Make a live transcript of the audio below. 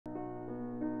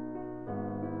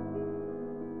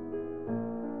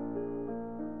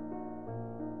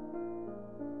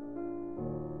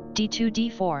d2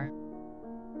 d4,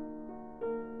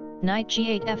 knight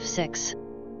g8 f6,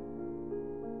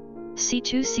 c2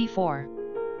 c4,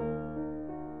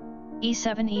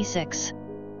 e7 e6,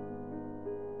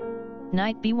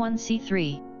 knight b1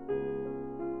 c3,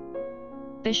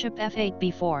 bishop f8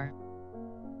 b4,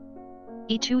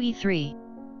 e2 e3,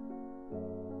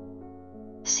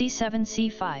 c7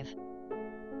 c5,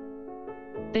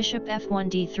 bishop f1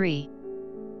 d3,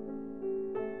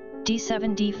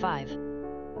 d7 d5,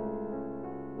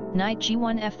 knight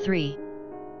g1 f3,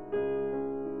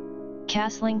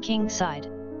 castling king side,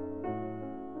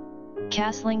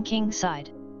 castling king side,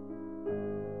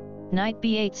 knight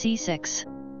b8 c6,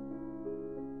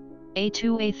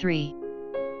 a2 a3,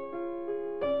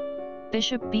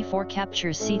 bishop b4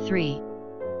 captures c3,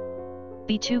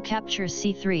 b2 captures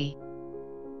c3,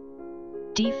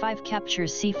 d5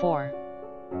 captures c4,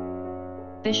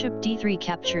 bishop d3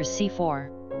 captures c4,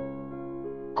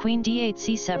 queen d8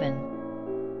 c7,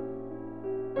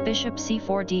 bishop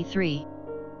c4 d3,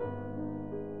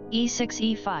 e6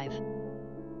 e5,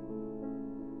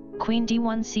 queen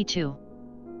d1 c2,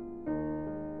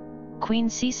 queen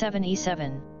c7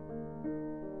 e7,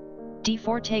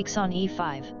 d4 takes on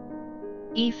e5,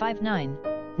 e59,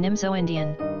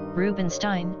 Nimzo-Indian,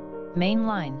 Rubinstein, main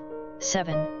line,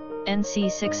 7,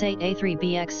 Nc6 8a3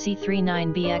 Bxc3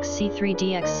 9 Bxc3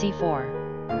 dxc4,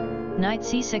 knight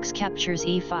c6 captures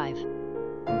e5,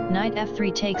 knight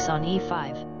f3 takes on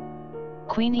e5,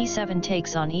 queen e7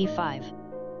 takes on e5,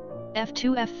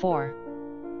 f2 f4,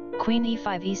 queen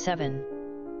e5 e7,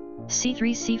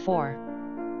 c3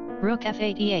 c4, rook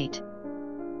f8 e8,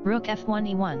 rook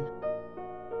f1 e1,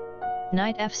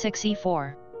 knight f6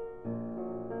 e4,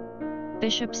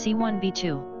 bishop c1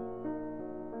 b2,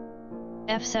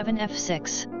 f7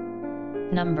 f6,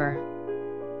 number,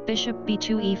 bishop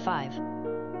b2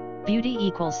 e5, beauty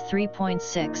equals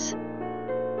 3.6.